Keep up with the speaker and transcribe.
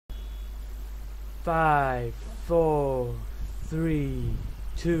5, 4, 3,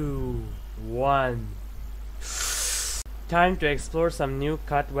 2, 1. Time to explore some new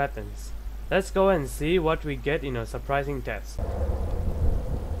cut weapons. Let's go and see what we get in a surprising test.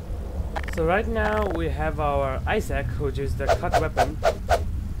 So right now we have our Isaac, which is the cut weapon.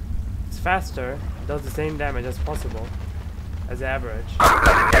 It's faster, does the same damage as possible, as average.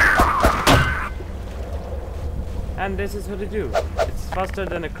 And this is what it do. It's faster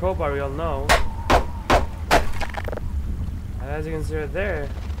than a crowbar, we all know. And as you can see right there,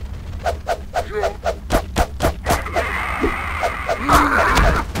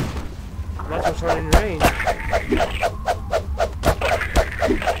 much more short in range.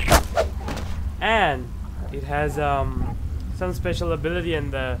 And it has some special ability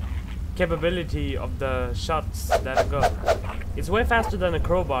and the capability of the shots that go. It's way faster than a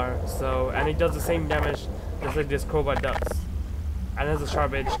crowbar, and it does the same damage just like this crowbar does. And has a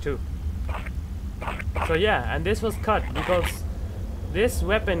sharp edge too. So yeah, and this was cut because this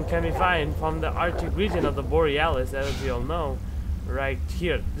weapon can be found from the Arctic region of the Borealis, as you all know, right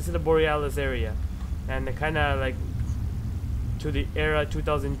here. This is the Borealis area, and kind of like to the era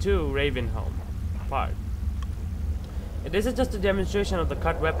 2002 Ravenholm part. And this is just a demonstration of the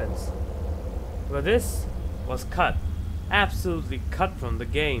cut weapons. Well, this was cut, absolutely cut from the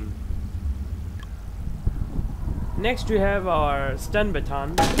game. Next we have our stun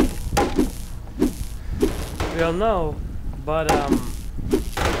baton. We all know, but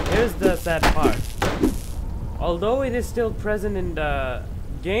here's the sad part. Although it is still present in the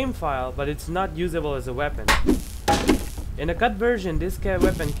game file, but it's not usable as a weapon. In a cut version, this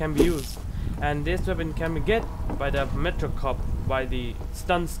weapon can be used, and this weapon can be get by the Metro Cop, by the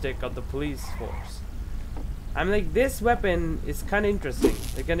stun stick of the police force. I'm like, this weapon is kind of interesting.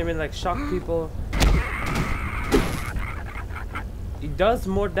 It can even like shock people. It does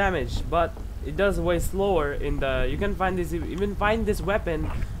more damage, but it does way slower in the. You can find this, even find this weapon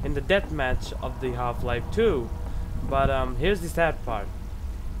in the deathmatch of the Half-Life 2. But here's the sad part.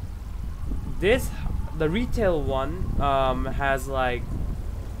 The retail one has like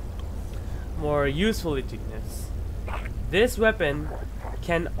more usefulness. This weapon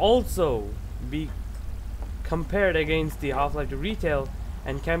can also be compared against the Half-Life 2 retail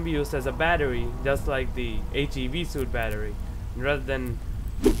and can be used as a battery, just like the HEV suit battery, rather than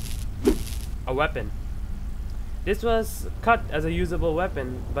a weapon. This was cut as a usable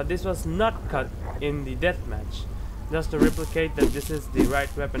weapon, but this was not cut in the deathmatch, just to replicate that this is the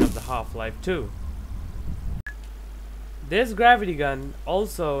right weapon of the Half-Life 2. This gravity gun,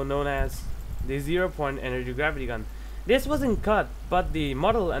 also known as the 0-point energy gravity gun, this wasn't cut, but the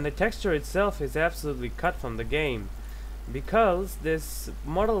model and the texture itself is absolutely cut from the game, because this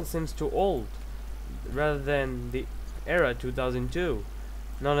model seems too old, rather than the era 2002,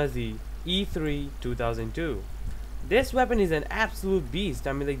 known as the E3 2002. This weapon is an absolute beast.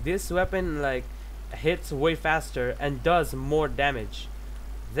 I mean, like, this weapon like hits way faster and does more damage.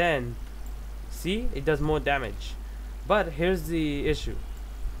 Then, see, it does more damage. But here's the issue.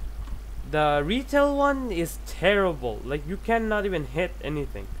 The retail one is terrible. Like, you cannot even hit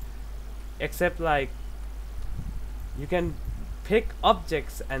anything, except like you can pick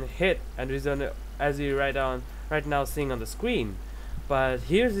objects and hit, and as you right now seeing on the screen. But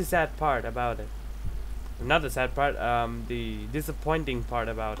here's the sad part about it. Not the sad part, the disappointing part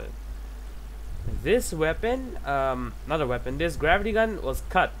about it. This weapon, this gravity gun was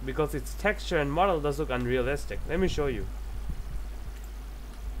cut because its texture and model does look unrealistic. Let me show you.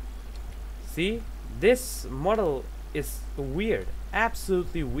 See, this model is weird,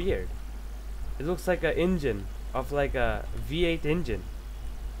 absolutely weird. It looks like an engine of like a V8 engine.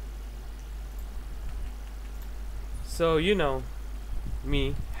 So you know,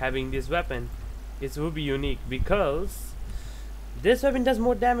 me having this weapon, it will be unique because this weapon does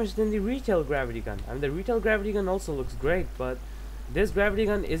more damage than the retail gravity gun. I mean, the retail gravity gun also looks great, but this gravity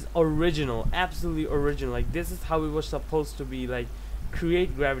gun is original, absolutely original. Like, this is how we were supposed to be, like,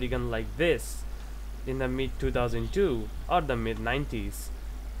 create gravity gun like this in the mid 2002 or the mid 90s.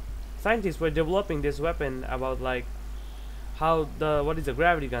 Scientists were developing this weapon about like what is a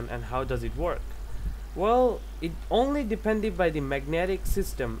gravity gun and how does it work. Well, it only depended by the magnetic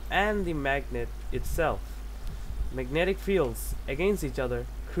system and the magnet itself. Magnetic fields against each other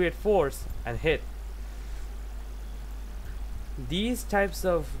create force and hit. These types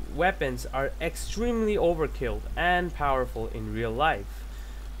of weapons are extremely overkill and powerful in real life,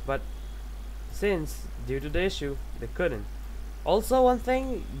 but since due to the issue they couldn't. Also, one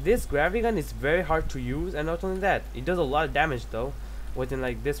thing, this gravity gun is very hard to use, and not only that, it does a lot of damage though. Within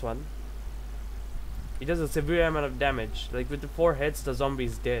like this one, it does a severe amount of damage. Like with the 4 hits, the zombie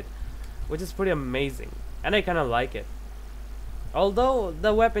is dead. which is pretty amazing, and I kind of like it. Although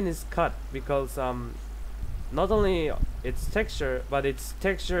the weapon is cut because not only its texture, but its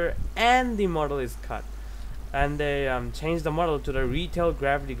texture and the model is cut, and they changed the model to the retail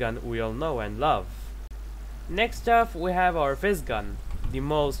gravity gun we all know and love. Next up, we have our fizz gun, the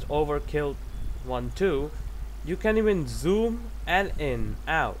most overkill one too. You can even zoom and in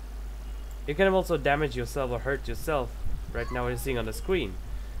out. You can also damage yourself or hurt yourself. Right now, what you're seeing on the screen.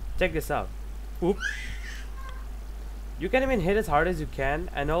 Check this out. Oop. You can even hit as hard as you can,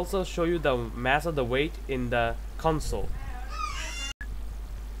 and also show you the mass of the weight in the console.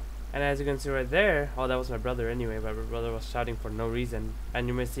 And as you can see right there, oh, that was my brother anyway, but my brother was shouting for no reason, and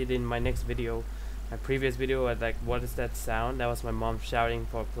you may see it in my next video, my previous video, like, what is that sound? That was my mom shouting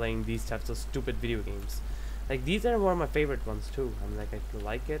for playing these types of stupid video games. Like, these are one of my favorite ones too. I'm like, I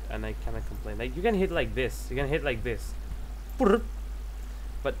like it, and I cannot complain. Like, you can hit like this, you can hit like this,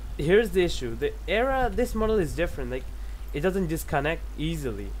 but here's the issue. The this model is different. Like, it doesn't disconnect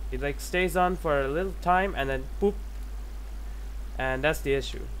easily. It like stays on for a little time and then poop, and that's the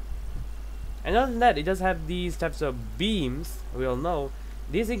issue. And other than that, it does have these types of beams, we all know.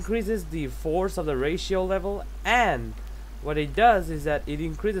 This increases the force of the ratio level, and what it does is that it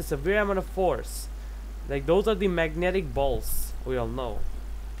increases a severe amount of force. Like, those are the magnetic balls, we all know.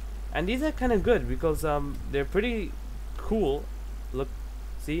 And these are kind of good because they're pretty cool. Look,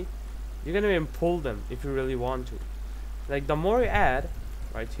 see? You can even pull them if you really want to. Like, the more you add,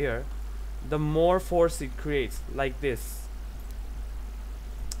 right here, the more force it creates, like this.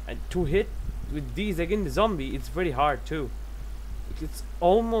 And to hit with these again, the zombie, it's very hard too. It's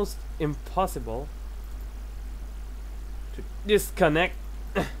almost impossible to disconnect.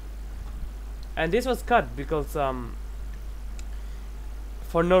 And this was cut because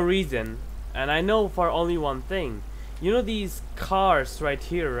for no reason, and I know for only one thing. You know these cars right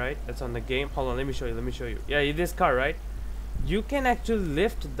here, right? That's on the game. Hold on, let me show you. Yeah, this car, right? You can actually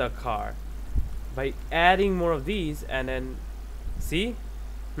lift the car by adding more of these, and then see?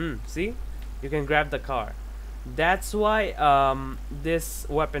 See? You can grab the car. That's why this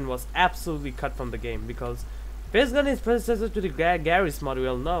weapon was absolutely cut from the game, because Fizz gun is predecessor to the Gary's mod, we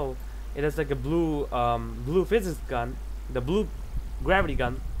all know. It has like a blue physics gun, the blue gravity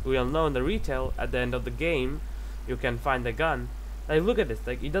gun, we all know in the retail. At the end of the game, you can find the gun. Like, look at this,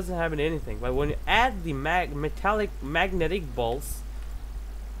 like, it doesn't have anything, but when you add the metallic magnetic balls,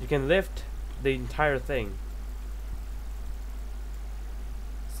 you can lift the entire thing.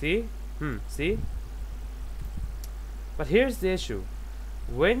 See? See? But here's the issue.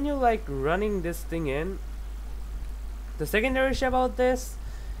 When you like running this thing in, the secondary issue about this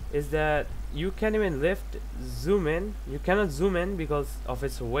is that you can't even lift, zoom in. You cannot zoom in because of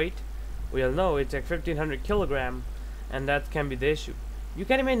its weight. We all know it's like 1500 kilogram, and that can be the issue. You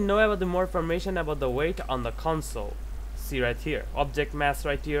can't even know about the more information about the weight on the console. See right here, object mass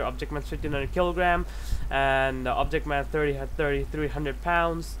right here, object mass 1500 kilogram, and object mass 300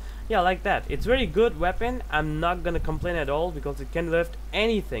 pounds. Yeah, like that. It's very good weapon. I'm not gonna complain at all because it can lift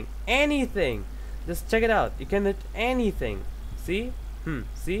anything. Just check it out. You can lift anything. See?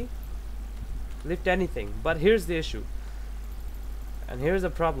 See? Lift anything. But here's the issue, and here's the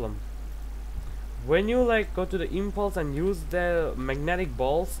problem. When you like go to the impulse and use the magnetic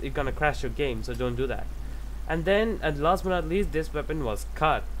balls, it's gonna crash your game, so don't do that. And then, at last but not least, this weapon was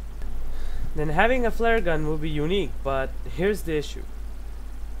cut. Then having a flare gun will be unique, but here's the issue.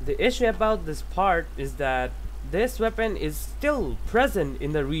 The issue about this part is that this weapon is still present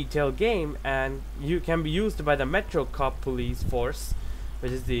in the retail game, and you can be used by the Metro Cop police force,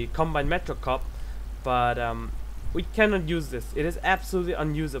 which is the combined Metro Cop, but we cannot use this. It is absolutely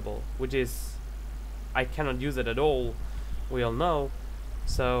unusable, which is, I cannot use it at all, we all know.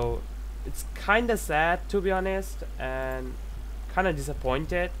 So it's kinda sad, to be honest, and kinda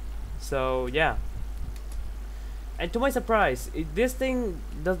disappointed. So yeah. And to my surprise, this thing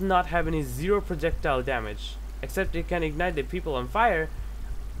does not have any zero projectile damage, except it can ignite the people on fire,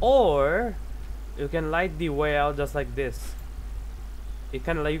 or you can light the way out just like this. It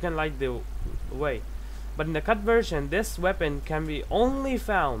can you can light the way. But in the cut version, this weapon can be only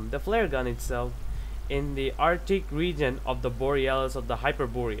found, the flare gun itself, in the Arctic region of the Borealis of the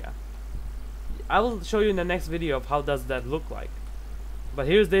Hyperborea. I will show you in the next video of how does that look like. But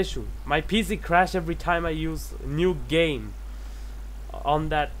here's the issue. My PC crashes every time I use new game on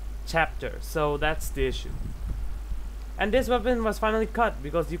that chapter. So that's the issue. And this weapon was finally cut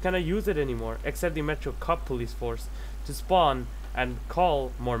because you cannot use it anymore, except the Metro Cop police force to spawn and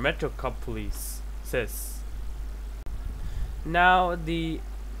call more Metro Cop police. Now the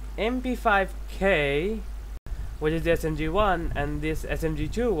MP5K which is the SMG1, and this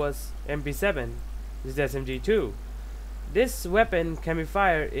SMG2 was MP7. This is the SMG2. This weapon can be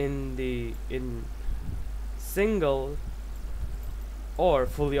fired in single or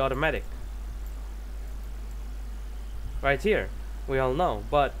fully automatic. Right here, we all know.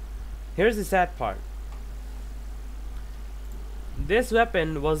 But here's the sad part. This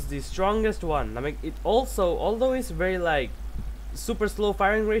weapon was the strongest one. I mean, it also, although it's very like super slow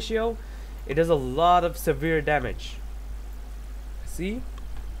firing ratio, it does a lot of severe damage. See?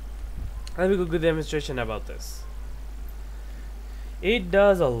 Let me do a good demonstration about this. It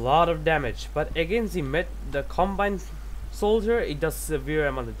does a lot of damage, but against the combined soldier, it does severe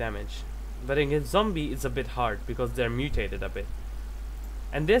amount of damage. But against zombie, it's a bit hard because they're mutated a bit.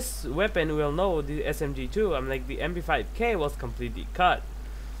 And this weapon, we'll know, the SMG2, like the MP5K was completely cut.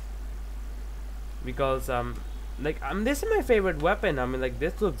 Because this is my favorite weapon. I mean, like,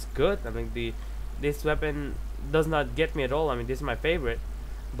 this looks good. I mean, this weapon does not get me at all. I mean, this is my favorite.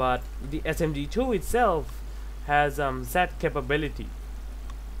 But the SMG2 itself has set capability.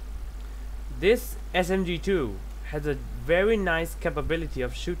 This SMG2 has a very nice capability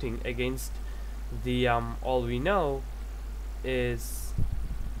of shooting against the all we know is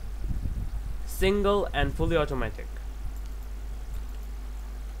single and fully automatic.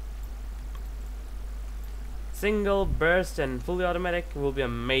 Single, burst, and fully automatic will be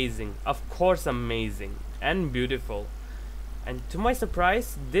amazing. Of course, amazing and beautiful. And to my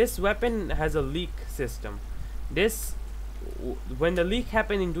surprise, this weapon has a leak system. When the leak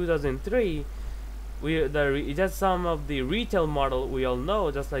happened in 2003, just some of the retail model we all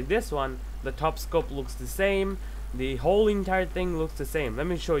know, just like this one, the top scope looks the same, the whole entire thing looks the same. Let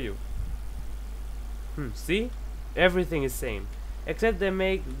me show you. See, everything is same, except they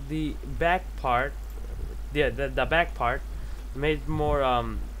make the back part, the back part made more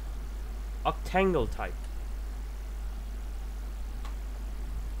octangle type.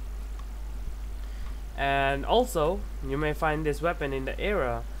 And also, you may find this weapon in the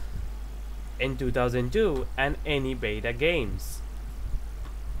era in 2002 and any beta games.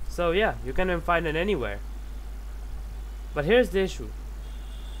 So yeah, you can even find it anywhere. But here's the issue.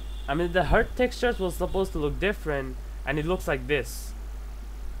 I mean, the hurt textures was supposed to look different, and it looks like this.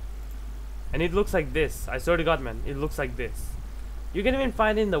 And it looks like this. I swear to God, man, it looks like this. You can even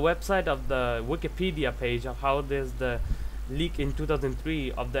find it in the website of the Wikipedia page of how the leak in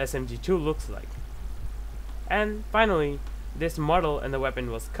 2003 of the SMG2 looks like. And finally, this model and the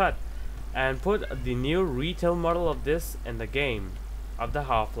weapon was cut and put the new retail model of this in the game of the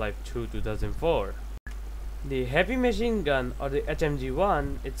Half-Life 2 2004. The heavy machine gun, or the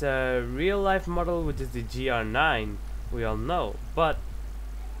HMG1, it's a real life model which is the GR9, we all know. But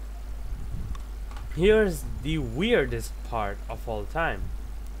here's the weirdest part of all time.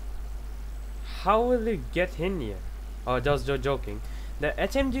 How will it get in here? Oh, just joking. The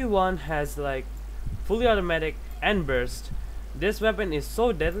HMG1 has like fully automatic and burst. This weapon is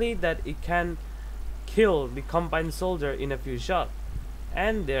so deadly that it can kill the combined soldier in a few shots,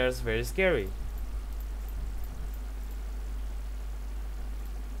 and there's very scary.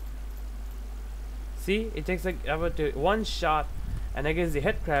 See, it takes like about one shot, and against the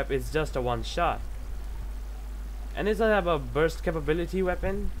head crab it's just a one shot. And it's have a burst capability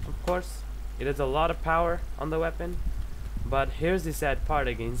weapon, of course. It has a lot of power on the weapon, but here's the sad part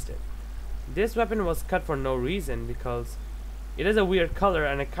against it. This weapon was cut for no reason because it has a weird color,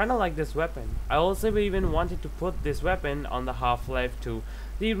 and I kinda like this weapon. I also even wanted to put this weapon on the Half-Life 2,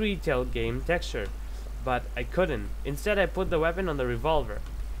 the retail game texture, but I couldn't. Instead, I put the weapon on the revolver.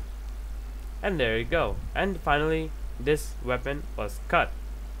 And there you go. And finally, this weapon was cut.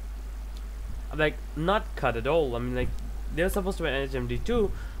 Like, not cut at all. I mean, like, they're supposed to be an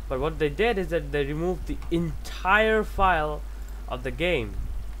HMD2, but what they did is that they removed the entire file of the game.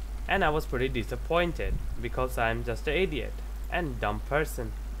 And I was pretty disappointed because I'm just an idiot and dumb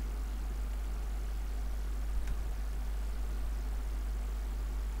person.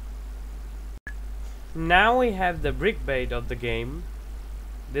 Now we have the brick bait of the game.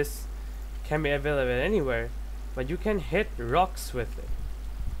 This can be available anywhere, but you can hit rocks with it,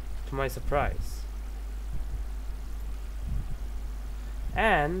 to my surprise.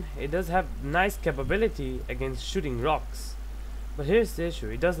 And it does have nice capability against shooting rocks. But here's the issue,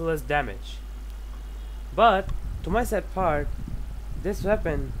 it does less damage. But, to my sad part, this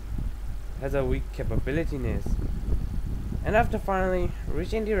weapon has a weak capabilitiness. And after finally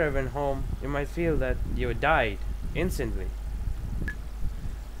reaching the Raven home, you might feel that you died instantly.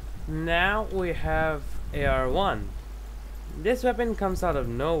 Now we have AR1. This weapon comes out of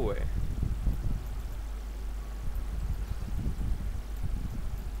nowhere.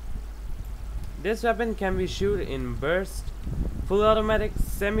 This weapon can be shot in burst, full automatic,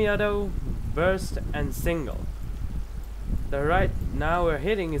 semi-auto, burst, and single. The right now we're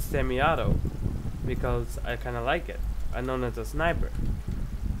hitting is semi-auto because I kinda like it. I'm known as a sniper.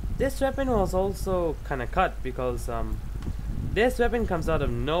 This weapon was also kinda cut because this weapon comes out of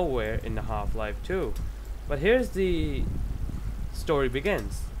nowhere in the Half-Life 2. But here's the story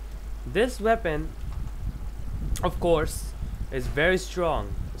begins. This weapon, of course, is very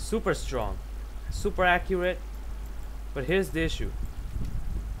strong, super accurate. But here's the issue.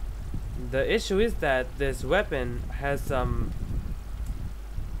 The issue is that this weapon has some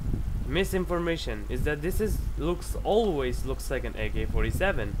misinformation. Is that this is always looks like an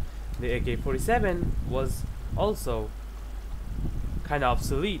AK-47. The AK-47 was also kind of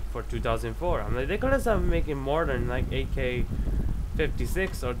obsolete for 2004. I mean, they could have started making modern like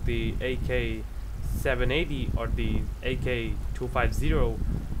AK-56 or the AK-780 or the AK-250.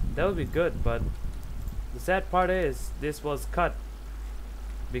 That would be good, but the sad part is this was cut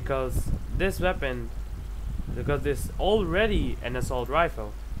because this already an assault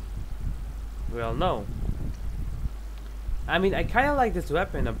rifle. We all know. I mean, I kind of like this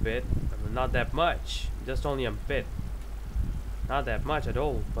weapon a bit, not that much, just only a bit. Not that much at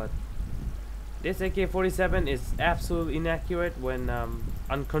all, but this AK-47 is absolutely inaccurate when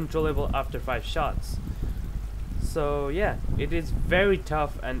uncontrollable after 5 shots. So yeah, it is very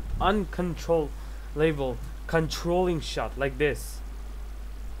tough and uncontrollable controlling shot like this.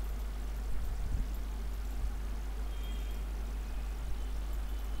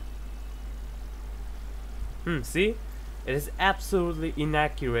 See? It is absolutely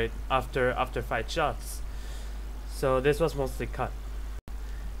inaccurate after 5 shots. So this was mostly cut.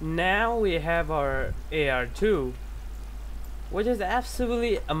 Now we have our AR2, which is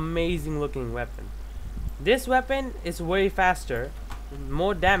absolutely amazing looking weapon. This weapon is way faster,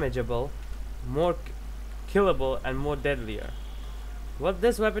 more damageable, more killable, and more deadlier. What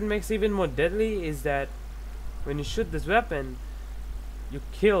this weapon makes even more deadly is that when you shoot this weapon, you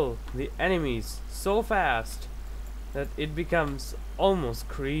kill the enemies so fast that it becomes almost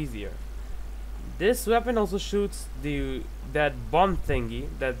crazier. This weapon also shoots that bomb thingy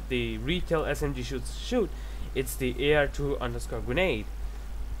that the retail SMG shoot. It's the AR2_grenade.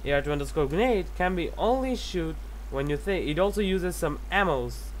 AR2_grenade can be only shoot when you think. It also uses some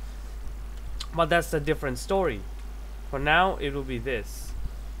ammos, but that's a different story. For now, it will be this.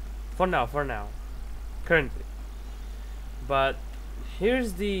 For now, currently. But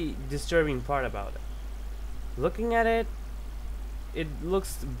here's the disturbing part about it. Looking at it, it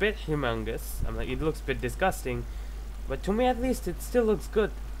looks a bit humongous. I'm like, it looks a bit disgusting, but to me at least, it still looks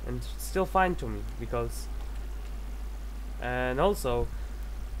good and still fine to me because. And also,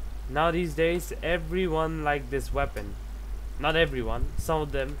 now these days, everyone like this weapon. Not everyone. Some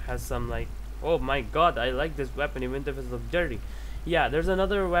of them has some like, oh my god, I like this weapon even if it looks dirty. Yeah, there's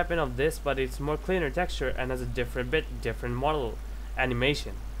another weapon of this, but it's more cleaner texture and has a different model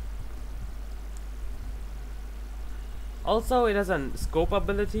animation. Also, it has a scope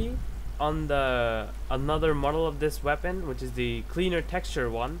ability on the another model of this weapon, which is the cleaner texture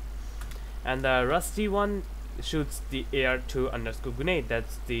one, and the rusty one shoots the AR2_grenade.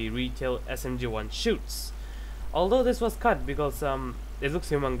 That's the retail SMG one shoots. Although this was cut because it looks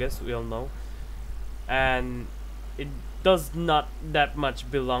humongous, we all know, and it does not that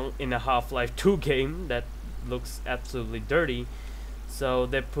much belong in a Half-Life 2 game that looks absolutely dirty. So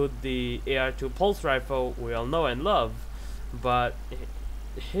they put the AR2 pulse rifle we all know and love. But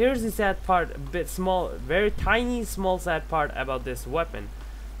here's the sad part, a bit small, very tiny small sad part about this weapon.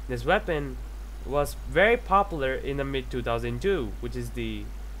 This weapon was very popular in the mid 2002, which is the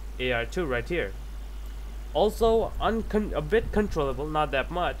AR2 right here. Also a bit controllable, not that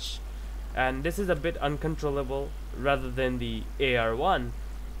much, and this is a bit uncontrollable rather than the AR1.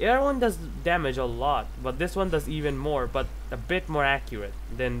 AR1 does damage a lot, but this one does even more, but a bit more accurate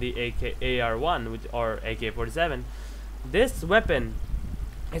than the AR1 or AK-47. This weapon,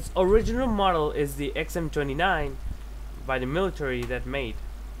 its original model is the XM29 by the military that made.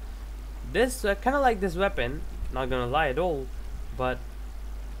 This I kind of like this weapon, not gonna lie at all, but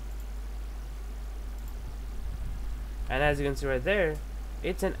and as you can see right there,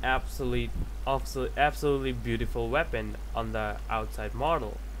 it's an absolutely beautiful weapon on the outside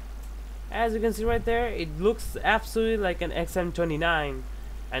model. As you can see right there, it looks absolutely like an XM29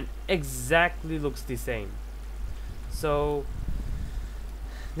 and exactly looks the same. So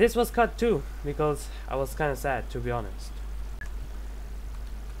this was cut too because I was kind of sad, to be honest.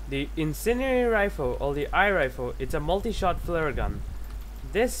 The incendiary rifle or the eye rifle, it's a multi-shot flare gun.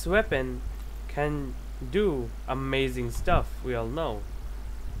 This weapon can do amazing stuff, we all know,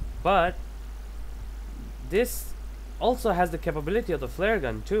 but this also has the capability of the flare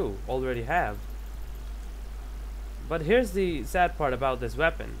gun too, already have. But here's the sad part about this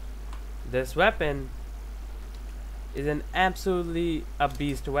weapon. This weapon is an absolutely a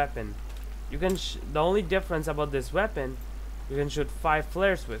beast weapon. You can the only difference about this weapon, you can shoot 5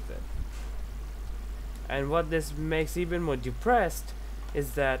 flares with it. And what this makes even more depressed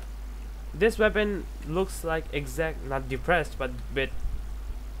is that this weapon looks like not depressed, but a bit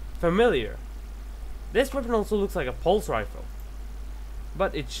familiar. This weapon also looks like a pulse rifle,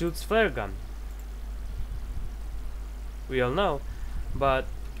 but it shoots flare gun. We all know, but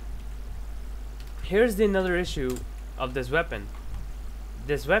here's another issue of this weapon.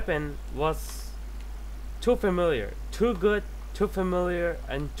 This weapon was too familiar, too good, too familiar,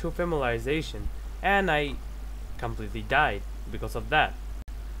 and too familiarization, and I completely died because of that.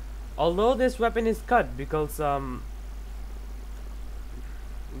 Although this weapon is cut because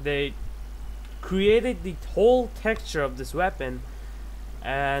they created the whole texture of this weapon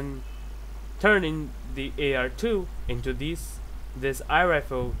and turning the AR2 into this eye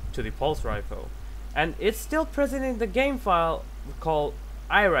rifle to the pulse rifle, and it's still present in the game file called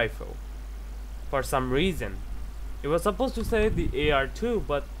eye rifle for some reason. It was supposed to say the AR2,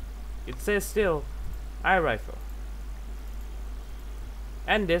 but it says still eye rifle,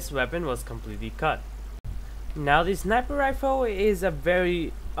 and this weapon was completely cut. Now the sniper rifle is a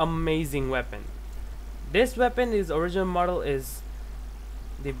very amazing weapon. This weapon, its original model is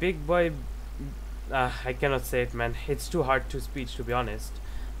the big boy. I cannot say it, man. It's too hard to speech, to be honest.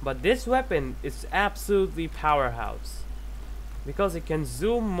 But this weapon is absolutely powerhouse because it can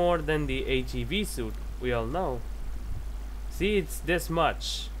zoom more than the HEV suit. We all know. See, it's this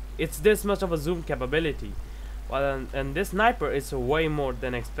much. It's this much of a zoom capability. Well, and this sniper is way more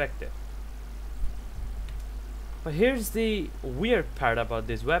than expected. But here's the weird part about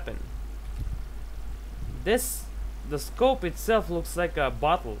this weapon. The scope itself looks like a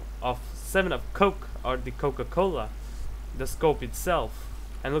bottle of 7-Up Coke or the Coca-Cola. The scope itself,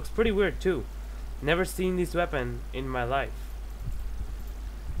 and looks pretty weird too. Never seen this weapon in my life.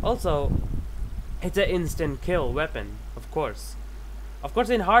 Also, it's an instant kill weapon, of course. Of course,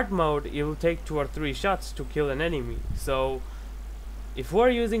 in hard mode, it will take 2 or 3 shots to kill an enemy. So, if we're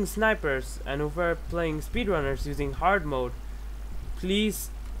using snipers and if we're playing speedrunners using hard mode, please,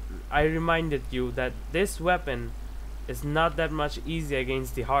 I reminded you that this weapon is not that much easy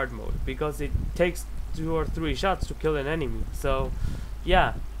against the hard mode because it takes 2 or 3 shots to kill an enemy. So,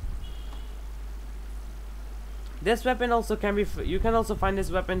 yeah. This weapon also can be. You can also find this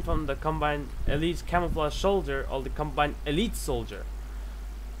weapon from the Combined Elite Camouflage Soldier or the Combined Elite Soldier.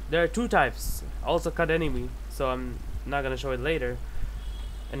 There are 2 types. Also cut enemy, so I'm not gonna show it later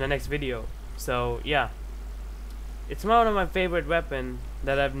in the next video. So yeah, it's one of my favorite weapon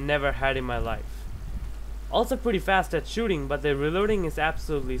that I've never had in my life. Also pretty fast at shooting, but the reloading is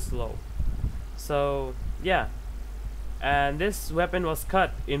absolutely slow. So yeah, and this weapon was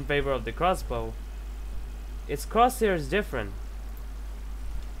cut in favor of the crossbow. Its crosshair is different,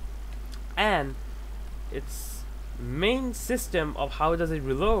 and its main system of how does it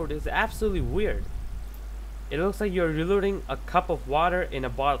reload is absolutely weird. It looks like you're reloading a cup of water in a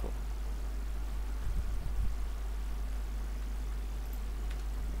bottle.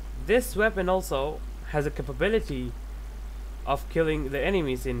 This weapon also has a capability of killing the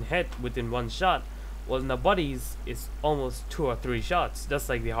enemies in head within 1 shot, while in the bodies is almost 2 or 3 shots, just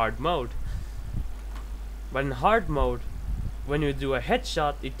like the hard mode. But in hard mode, when you do a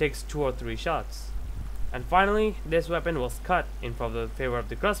headshot, it takes 2 or 3 shots. And finally, this weapon was cut in favor of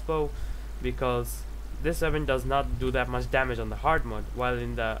the crossbow because this weapon does not do that much damage on the hard mode, while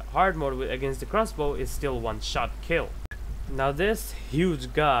in the hard mode against the crossbow is still 1 shot kill. Now this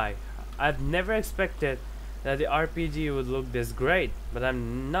huge guy, I've never expected that the RPG would look this great, but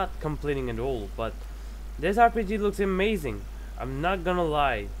I'm not complaining at all. But this RPG looks amazing. I'm not gonna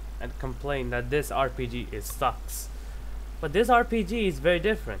lie and complain that this RPG sucks. But this RPG is very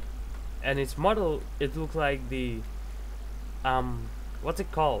different, and its model, it looks like the what's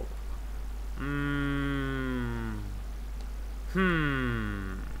it called?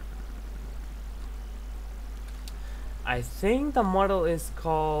 I think the model is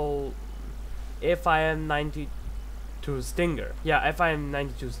called FIM-92 Stinger. Yeah,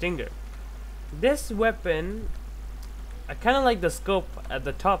 FIM-92 Stinger. This weapon, I kind of like the scope at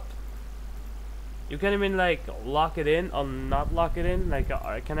the top. You can even like lock it in or not lock it in. Like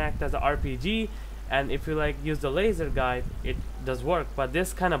it can act as an RPG, and if you like use the laser guide, it does work. But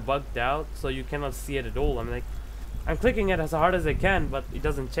this kind of bugged out, so you cannot see it at all. I'm clicking it as hard as I can, but it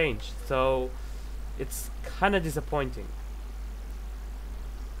doesn't change. So it's kind of disappointing.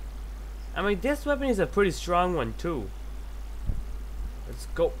 I mean, this weapon is a pretty strong one too. Let's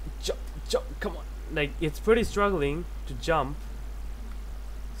go. Jump, jump, come on. Like, it's pretty struggling to jump.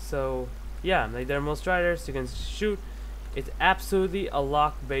 So, yeah, like there are more striders, you can shoot. It's absolutely a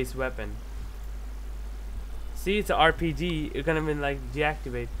lock-based weapon. See, it's an RPG. You're gonna like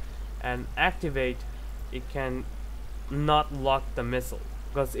deactivate and activate. It can not lock the missile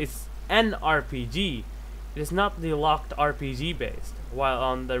because it's an RPG. It is not the locked RPG based. While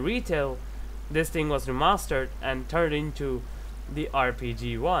on the retail, this thing was remastered and turned into the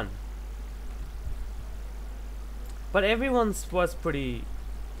RPG one. But everyone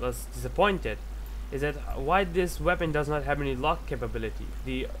was disappointed. Is that why this weapon does not have any lock capability,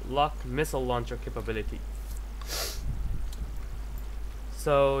 the lock missile launcher capability.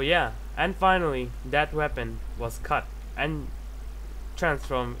 So yeah, and finally that weapon was cut and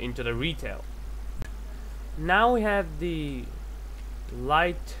transformed into the retail. Now we have the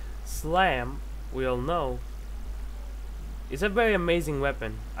light slam. We all know it's a very amazing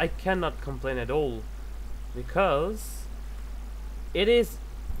weapon. I cannot complain at all because it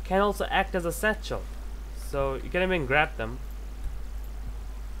can also act as a satchel, so you can even grab them,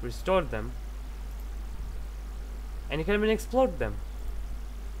 restore them, and you can even explode them.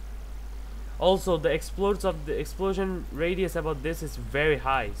 Also, the explosion radius about this is very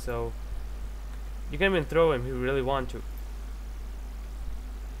high, so you can even throw him if you really want to.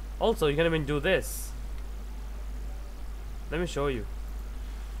 Also, you can even do this. Let me show you.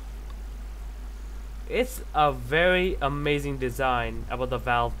 It's a very amazing design about the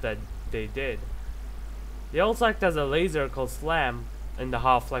valve that they did. They also act as a laser called Slam in the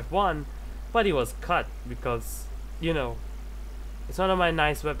Half-Life 1, but it was cut because, you know, it's one of my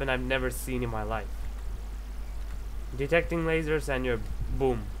nice weapons I've never seen in my life. Detecting lasers and you're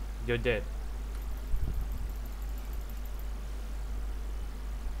boom, you're dead.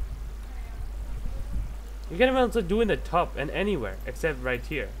 You can even also do in the top and anywhere except right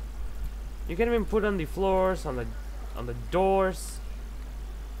here. You can even put on the floors, on the doors,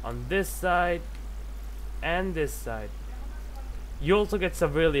 on this side and this side. You also get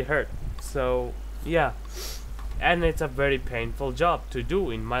severely hurt. So yeah, and it's a very painful job to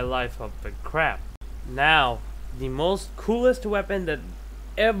do in my life of the crap. Now, the most coolest weapon that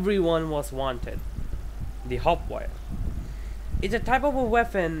everyone was wanted, the hopwire. It's a type of a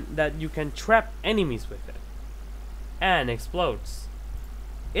weapon that you can trap enemies with it and explodes.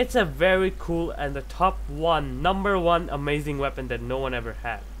 It's a very cool and the number one amazing weapon that no one ever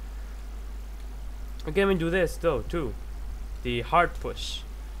had. You can even do this though too, the hard push.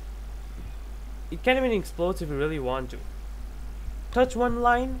 It can even explode if you really want to. Touch one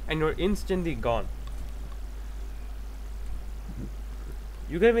line and you're instantly gone.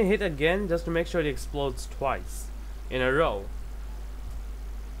 You can even hit again just to make sure it explodes twice in a row.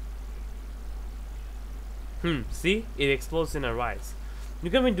 See? It explodes in a rise. You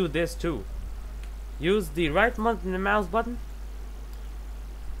can even do this too. Use the right mouse button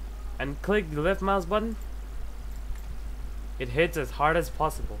and click the left mouse button. It hits as hard as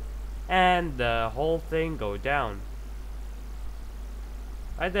possible and the whole thing go down.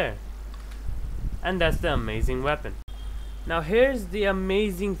 Right there. And that's the amazing weapon. Now here's the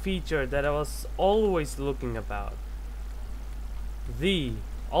amazing feature that I was always looking about. The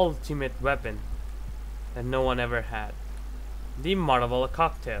ultimate weapon that no one ever had. The Marvel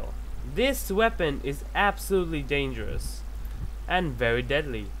cocktail. This weapon is absolutely dangerous and very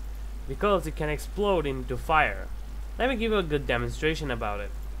deadly because it can explode into fire. Let me give you a good demonstration about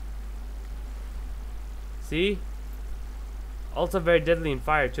it. See? Also very deadly in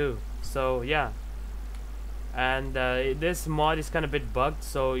fire too. So yeah. And this mod is kind of a bit bugged,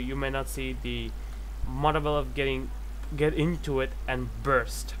 so you may not see the Marvel of get into it and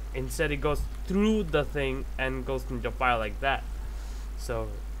burst. Instead it goes through the thing and goes into fire like that. So,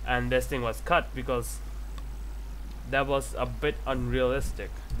 and this thing was cut because that was a bit unrealistic,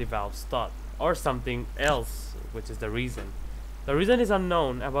 the Valve's thought, or something else, which is the reason. The reason is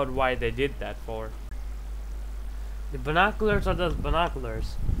unknown about why they did that for. The binoculars are those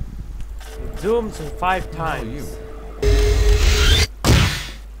binoculars. It zooms 5 times.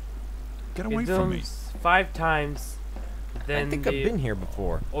 Get away from me. 5 times. Then I think I've been here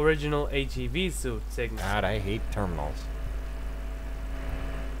before. Original HEV suit signal. God, I hate terminals.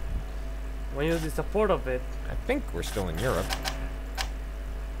 When you use the support of it. I think we're still in Europe.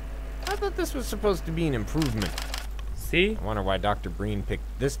 I thought this was supposed to be an improvement. See? I wonder why Dr. Breen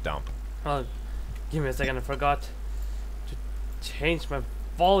picked this dump. Oh, give me a second. I forgot to change my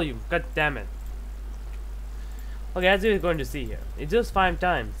volume. God damn it. Okay, as you're going to see here, it does 5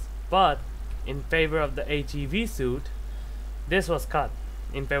 times, but in favor of the HEV suit, this was cut.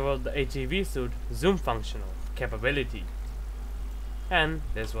 in favor of the HEV suit zoom functional capability. And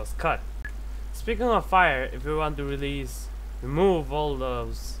this was cut. Speaking of fire, if you want to remove all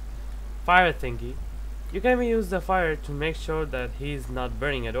those fire thingy, you can use the fire to make sure that he's not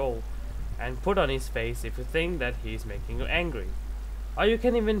burning at all, and put on his face if you think that he's making you angry. Or you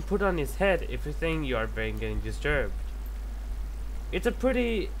can even put on his head if you think you are getting disturbed. It's a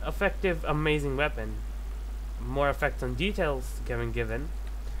pretty effective, amazing weapon. More effects on details given.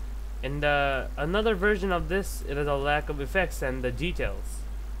 In the another version of this, it has a lack of effects and the details.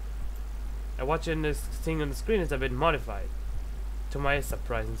 And watching this thing on the screen is a bit modified, to my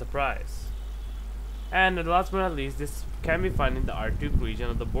surprise. And last but not least, this can be found in the Arctic region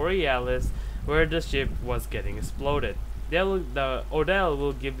of the Borealis, where the ship was getting exploded. The Odell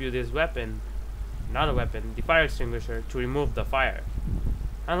will give you this weapon, not a weapon, the fire extinguisher, to remove the fire.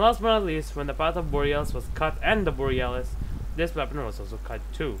 And last but not least, when the path of Borealis was cut and the Borealis, this weapon was also cut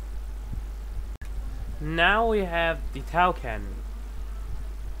too. Now we have the Tau Cannon.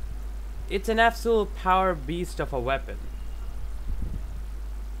 It's an absolute power beast of a weapon.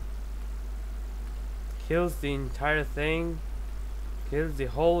 Kills the entire thing. Kills the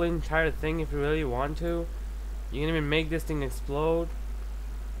whole entire thing if you really want to. You can even make this thing explode.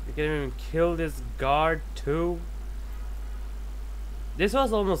 You can even kill this guard too. This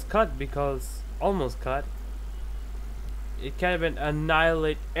was almost cut because it can even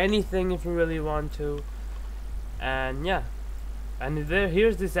annihilate anything if you really want to. And yeah. And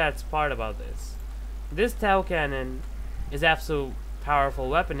here's the sad part about this. This Tau Cannon is absolute powerful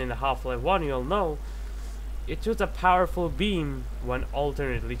weapon in the Half-Life 1, you'll know. It shoots a powerful beam when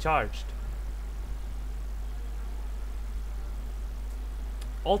alternately charged.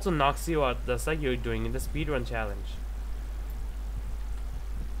 Also knocks you out just like you're doing in the speedrun challenge.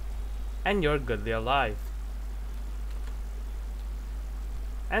 And you're goodly alive.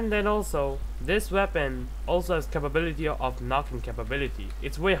 And then also, this weapon also has capability of knocking capability.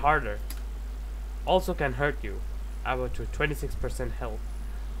 It's way harder. Also can hurt you, about to 26% health.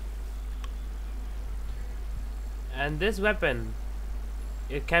 And this weapon,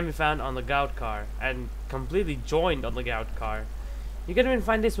 it can be found on the Gout car and completely joined on the Gout car. You can even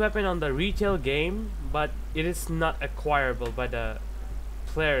find this weapon on the retail game, but it is not acquirable by the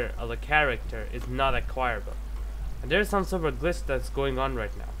player or the character. It's not acquirable. And there's some sort of glitch that's going on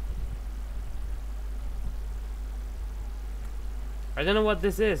right now. I don't know what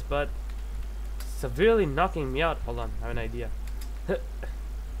this is, but it's severely knocking me out. Hold on, I have an idea.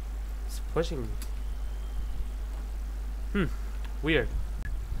 It's pushing me. Weird.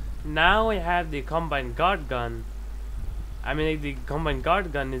 Now we have the combined guard gun. The combined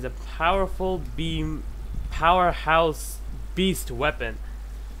guard gun is a powerful powerhouse beast weapon.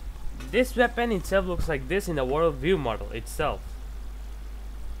 This weapon itself looks like this in the world view model itself.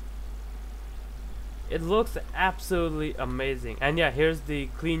 It looks absolutely amazing. And yeah, here's the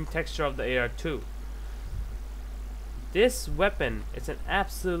clean texture of the HL2. This weapon is an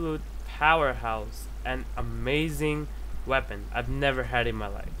absolute powerhouse and amazing weapon I've never had in my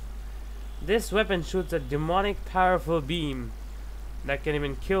life. This weapon shoots a demonic powerful beam that can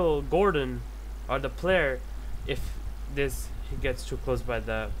even kill Gordon or the player if he gets too close by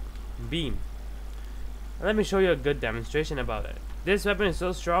the beam. Let me show you a good demonstration about it. This weapon is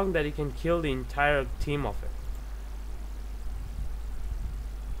so strong that it can kill the entire team of it.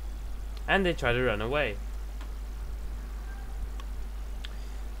 And they try to run away.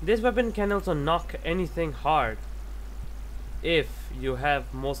 This weapon can also knock anything hard if you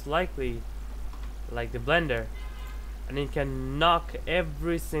have most likely like the blender, and it can knock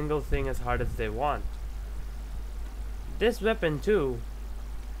every single thing as hard as they want. This weapon too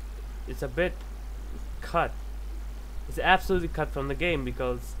is a bit cut. It's absolutely cut from the game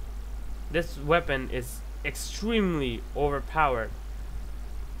because this weapon is extremely overpowered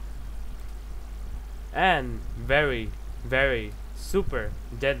and very, very super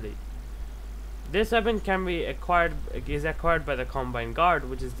deadly. This weapon can be acquired by the Combined Guard,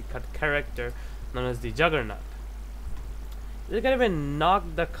 which is the character known as the Juggernaut. You can even knock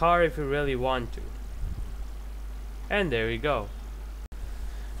the car if you really want to. And there we go.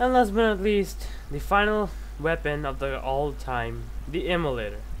 And last but not least, the final weapon of the all time, the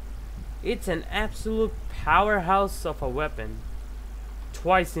Immolator. It's an absolute powerhouse of a weapon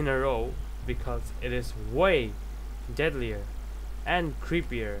twice in a row because it is way deadlier and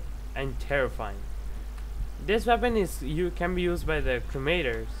creepier and terrifying. This weapon can be used by the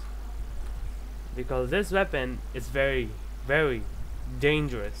cremators because this weapon is very, very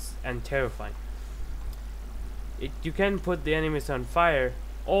dangerous and terrifying. You can put the enemies on fire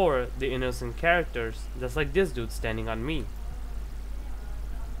or the innocent characters, just like this dude standing on me.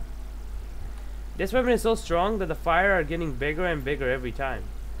 This weapon is so strong that the fire are getting bigger and bigger every time.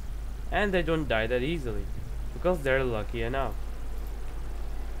 And they don't die that easily. Because they're lucky enough.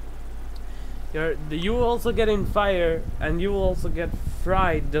 You will also get in fire, and you will also get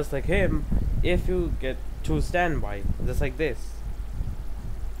fried just like him if you get to standby, just like this.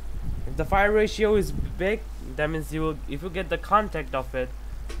 If the fire ratio is big, that means you will, if you get the contact of it,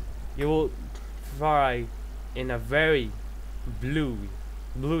 you will fry in a very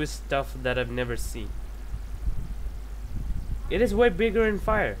bluish stuff that I've never seen. It is way bigger in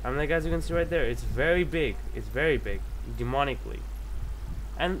fire. I'm like, as you can see right there, it's very big. It's very big, demonically.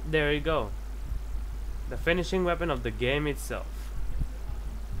 And there you go. The finishing weapon of the game itself.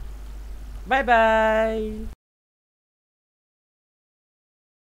 Bye bye!